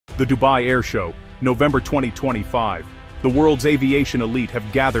The Dubai Air Show, November 2025. The world's aviation elite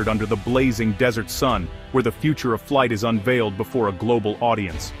have gathered under the blazing desert sun, where the future of flight is unveiled before a global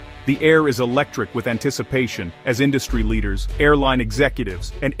audience. The air is electric with anticipation as industry leaders, airline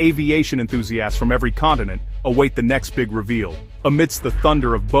executives, and aviation enthusiasts from every continent await the next big reveal. Amidst the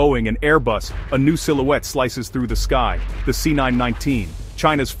thunder of Boeing and Airbus, a new silhouette slices through the sky, the C919,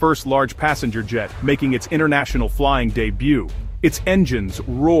 China's first large passenger jet, making its international flying debut. Its engines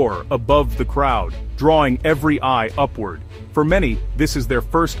roar above the crowd, drawing every eye upward. For many, this is their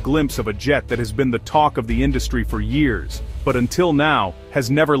first glimpse of a jet that has been the talk of the industry for years, but until now, has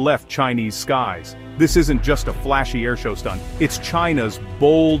never left Chinese skies. This isn't just a flashy airshow stunt, it's China's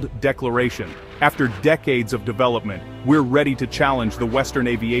bold declaration. After decades of development, we're ready to challenge the Western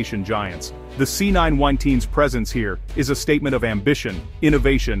aviation giants. The C919's presence here is a statement of ambition,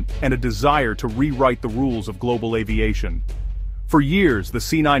 innovation, and a desire to rewrite the rules of global aviation. For years, the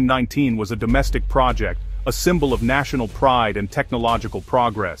C919 was a domestic project, a symbol of national pride and technological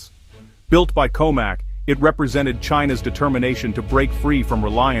progress. Built by Comac, it represented China's determination to break free from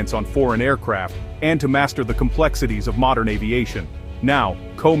reliance on foreign aircraft and to master the complexities of modern aviation. Now,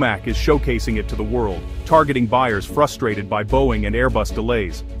 Comac is showcasing it to the world, targeting buyers frustrated by Boeing and Airbus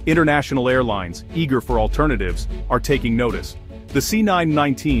delays. International airlines, eager for alternatives, are taking notice. The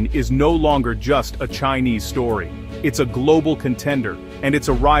C919 is no longer just a Chinese story. It's a global contender, and its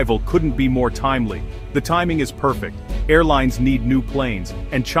arrival couldn't be more timely. The timing is perfect. Airlines need new planes,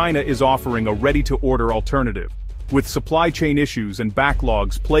 and China is offering a ready-to-order alternative. With supply chain issues and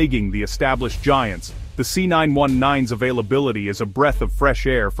backlogs plaguing the established giants, the C919's availability is a breath of fresh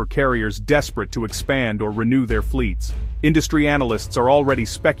air for carriers desperate to expand or renew their fleets. Industry analysts are already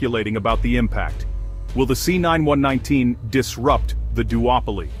speculating about the impact. Will the C919 disrupt the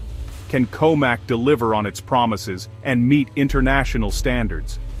duopoly? Can Comac deliver on its promises and meet international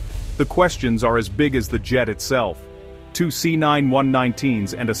standards? The questions are as big as the jet itself. Two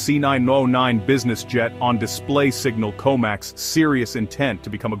C919s and a C909 business jet on display signal Comac's serious intent to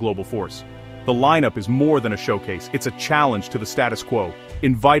become a global force. The lineup is more than a showcase, it's a challenge to the status quo,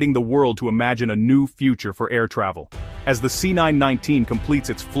 inviting the world to imagine a new future for air travel. As the C919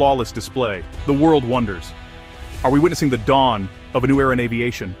 completes its flawless display, the world wonders, are we witnessing the dawn of a new era in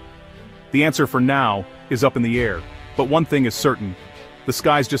aviation? The answer for now is up in the air, but one thing is certain, the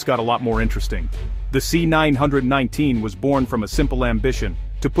skies just got a lot more interesting. The C919 was born from a simple ambition,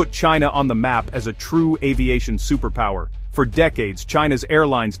 to put China on the map as a true aviation superpower. For decades, China's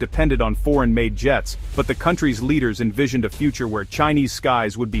airlines depended on foreign-made jets, but the country's leaders envisioned a future where Chinese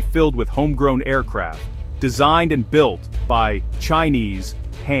skies would be filled with homegrown aircraft, designed and built by Chinese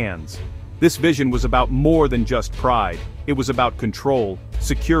hands. This vision was about more than just pride. It was about control,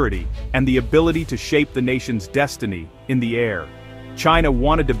 security, and the ability to shape the nation's destiny in the air. China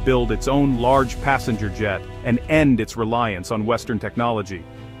wanted to build its own large passenger jet and end its reliance on Western technology.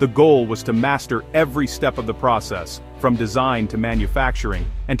 The goal was to master every step of the process, from design to manufacturing,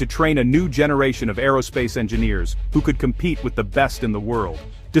 and to train a new generation of aerospace engineers who could compete with the best in the world.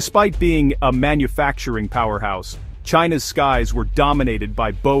 Despite being a manufacturing powerhouse, China's skies were dominated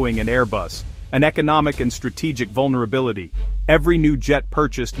by Boeing and Airbus, an economic and strategic vulnerability. Every new jet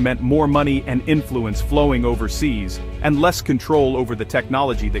purchased meant more money and influence flowing overseas, and less control over the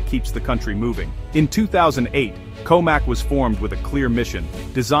technology that keeps the country moving. In 2008, Comac was formed with a clear mission: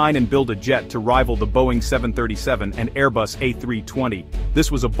 design and build a jet to rival the Boeing 737 and Airbus A320.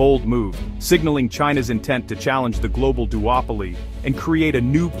 This was a bold move, signaling China's intent to challenge the global duopoly and create a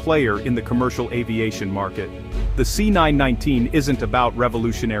new player in the commercial aviation market. The C919 isn't about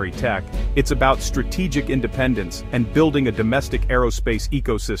revolutionary tech, it's about strategic independence and building a domestic aerospace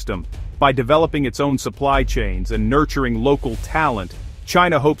ecosystem. By developing its own supply chains and nurturing local talent,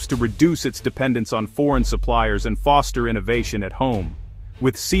 China hopes to reduce its dependence on foreign suppliers and foster innovation at home.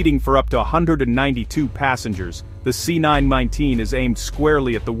 With seating for up to 192 passengers, the C919 is aimed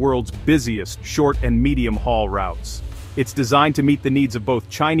squarely at the world's busiest short and medium-haul routes. It's designed to meet the needs of both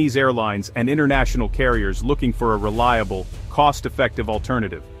Chinese airlines and international carriers looking for a reliable, cost-effective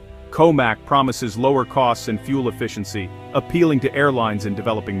alternative. Comac promises lower costs and fuel efficiency, appealing to airlines in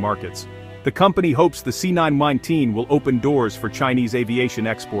developing markets. The company hopes the C919 will open doors for Chinese aviation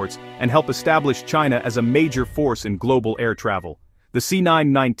exports and help establish China as a major force in global air travel. The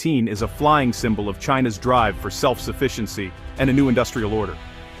C919 is a flying symbol of China's drive for self-sufficiency and a new industrial order.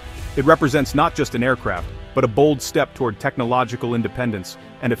 It represents not just an aircraft, but a bold step toward technological independence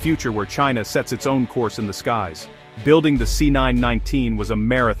and a future where China sets its own course in the skies. Building the C919 was a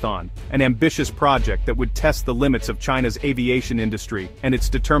marathon, an ambitious project that would test the limits of China's aviation industry and its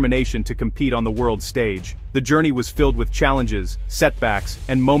determination to compete on the world stage. The journey was filled with challenges, setbacks,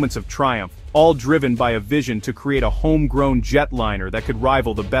 and moments of triumph, all driven by a vision to create a homegrown jetliner that could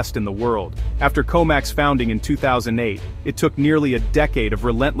rival the best in the world. After COMAC's founding in 2008, it took nearly a decade of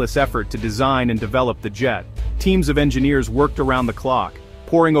relentless effort to design and develop the jet. Teams of engineers worked around the clock,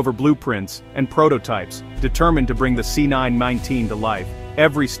 poring over blueprints and prototypes, determined to bring the C919 to life.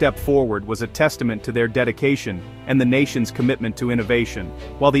 Every step forward was a testament to their dedication and the nation's commitment to innovation.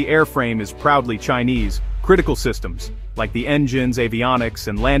 While the airframe is proudly Chinese, critical systems, like the engines, avionics,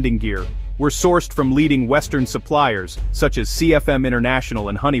 and landing gear, were sourced from leading Western suppliers such as CFM International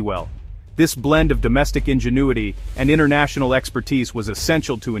and Honeywell. This blend of domestic ingenuity and international expertise was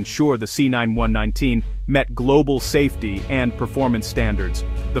essential to ensure the C919 met global safety and performance standards.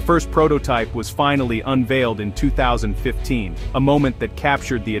 The first prototype was finally unveiled in 2015, a moment that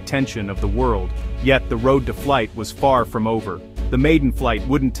captured the attention of the world. Yet the road to flight was far from over. The maiden flight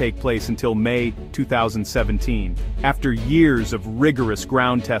wouldn't take place until May 2017, after years of rigorous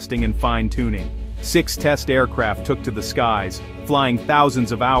ground testing and fine-tuning. 6 test aircraft took to the skies, flying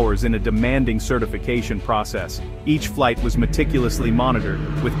thousands of hours in a demanding certification process. Each flight was meticulously monitored,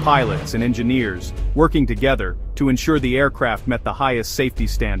 with pilots and engineers working together to ensure the aircraft met the highest safety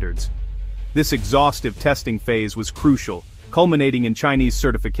standards. This exhaustive testing phase was crucial, culminating in Chinese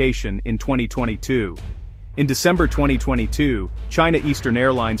certification in 2022. In December 2022, China Eastern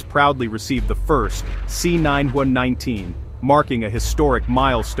Airlines proudly received the first C919, marking a historic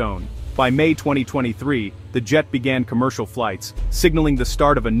milestone. By May 2023, the jet began commercial flights, signaling the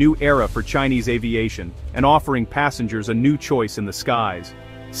start of a new era for Chinese aviation and offering passengers a new choice in the skies.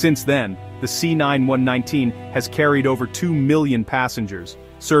 Since then, the C919 has carried over 2 million passengers,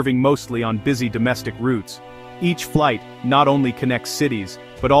 serving mostly on busy domestic routes. Each flight not only connects cities,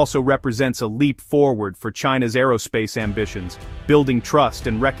 but also represents a leap forward for China's aerospace ambitions, building trust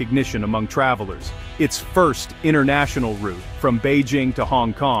and recognition among travelers. Its first international route, from Beijing to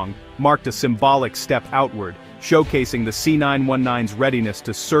Hong Kong, marked a symbolic step outward, showcasing the C919's readiness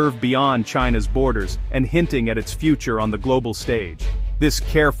to serve beyond China's borders and hinting at its future on the global stage. This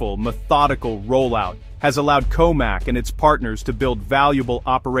careful, methodical rollout has allowed COMAC and its partners to build valuable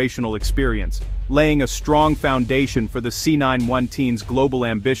operational experience, laying a strong foundation for the C919's global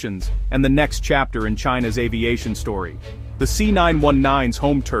ambitions and the next chapter in China's aviation story. The C919's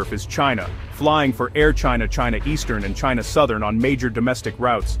home turf is China, flying for Air China, China Eastern and China Southern on major domestic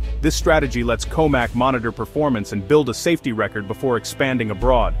routes. This strategy lets COMAC monitor performance and build a safety record before expanding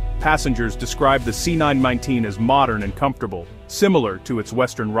abroad. Passengers describe the C919 as modern and comfortable, similar to its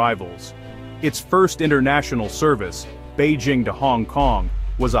Western rivals. Its first international service, Beijing to Hong Kong,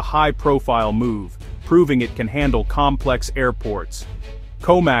 was a high-profile move, proving it can handle complex airports.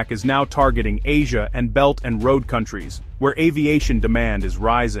 COMAC is now targeting Asia and Belt and Road countries, where aviation demand is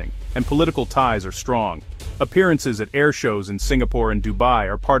rising, and political ties are strong. Appearances at air shows in Singapore and Dubai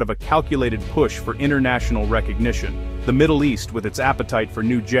are part of a calculated push for international recognition. The Middle East, with its appetite for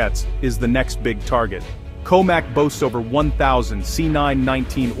new jets, is the next big target. COMAC boasts over 1,000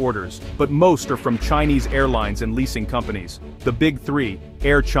 C919 orders, but most are from Chinese airlines and leasing companies. The big three,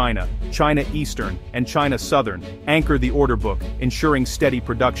 Air China, China Eastern, and China Southern, anchor the order book, ensuring steady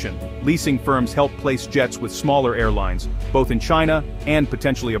production. Leasing firms help place jets with smaller airlines, both in China and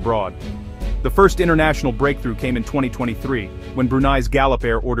potentially abroad. The first international breakthrough came in 2023, when Brunei's Gallop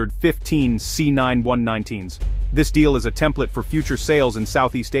Air ordered 15 C919s. This deal is a template for future sales in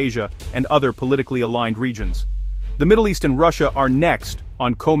Southeast Asia and other politically aligned regions. The Middle East and Russia are next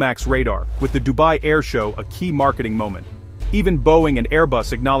on COMAC's radar, with the Dubai Air Show a key marketing moment. Even Boeing and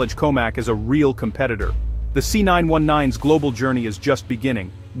Airbus acknowledge COMAC as a real competitor. The C919's global journey is just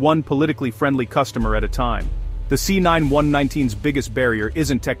beginning, one politically friendly customer at a time. The C919's biggest barrier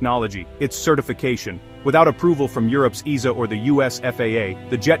isn't technology, it's certification. Without approval from Europe's EASA or the US FAA,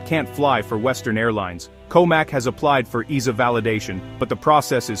 the jet can't fly for Western airlines. COMAC has applied for EASA validation, but the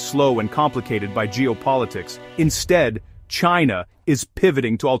process is slow and complicated by geopolitics. Instead, China is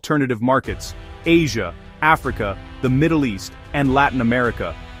pivoting to alternative markets: Asia, Africa, the Middle East, and Latin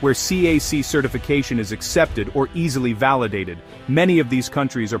America, where CAC certification is accepted or easily validated. Many of these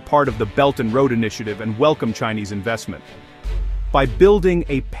countries are part of the Belt and Road Initiative and welcome Chinese investment. By building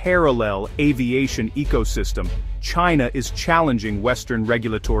a parallel aviation ecosystem, China is challenging Western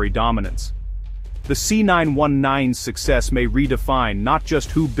regulatory dominance. The C919's success may redefine not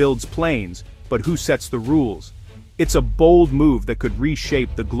just who builds planes, but who sets the rules. It's a bold move that could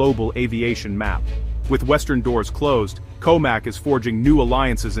reshape the global aviation map. With Western doors closed, COMAC is forging new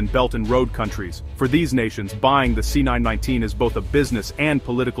alliances in Belt and Road countries. For these nations, buying the C919 is both a business and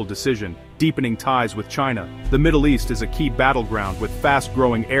political decision, deepening ties with China. The Middle East is a key battleground with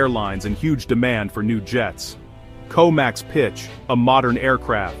fast-growing airlines and huge demand for new jets. COMAC's pitch, a modern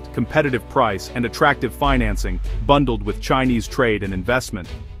aircraft, competitive price, and attractive financing, bundled with Chinese trade and investment.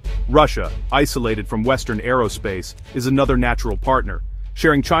 Russia, isolated from Western aerospace, is another natural partner.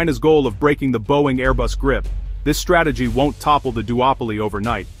 Sharing China's goal of breaking the Boeing-Airbus grip, this strategy won't topple the duopoly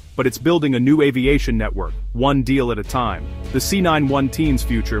overnight, but it's building a new aviation network, one deal at a time. The C919's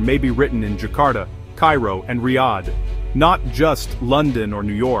future may be written in Jakarta, Cairo, and Riyadh, not just London or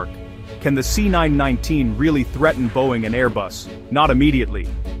New York. Can the C919 really threaten Boeing and Airbus? Not immediately,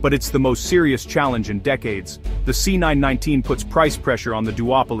 but it's the most serious challenge in decades. The C919 puts price pressure on the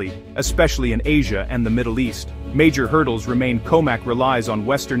duopoly, especially in Asia and the Middle East. Major hurdles remain. COMAC relies on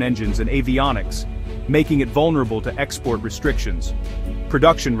Western engines and avionics, making it vulnerable to export restrictions.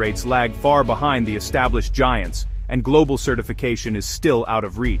 Production rates lag far behind the established giants, and global certification is still out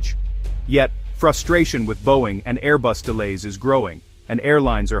of reach. Yet, frustration with Boeing and Airbus delays is growing, and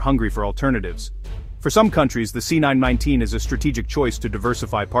airlines are hungry for alternatives. For some countries, the C919 is a strategic choice to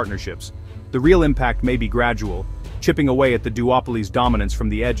diversify partnerships. The real impact may be gradual, chipping away at the duopoly's dominance from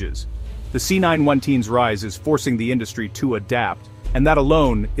the edges. The C919's rise is forcing the industry to adapt, and that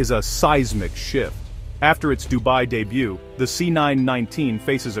alone is a seismic shift. After its Dubai debut, the C919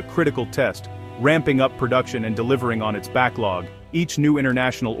 faces a critical test, ramping up production and delivering on its backlog. Each new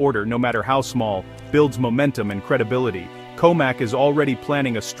international order, no matter how small, builds momentum and credibility. COMAC is already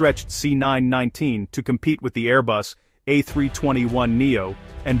planning a stretched C919 to compete with the Airbus A321neo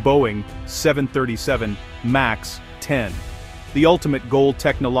and Boeing 737 MAX 10. The ultimate goal: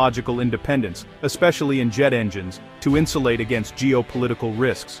 technological independence, especially in jet engines, to insulate against geopolitical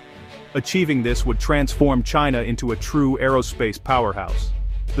risks. Achieving this would transform China into a true aerospace powerhouse.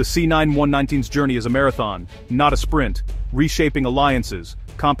 The C919's journey is a marathon, not a sprint, reshaping alliances,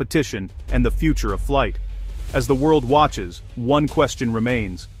 competition, and the future of flight. As the world watches, one question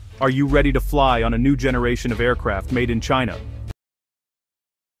remains: are you ready to fly on a new generation of aircraft made in China?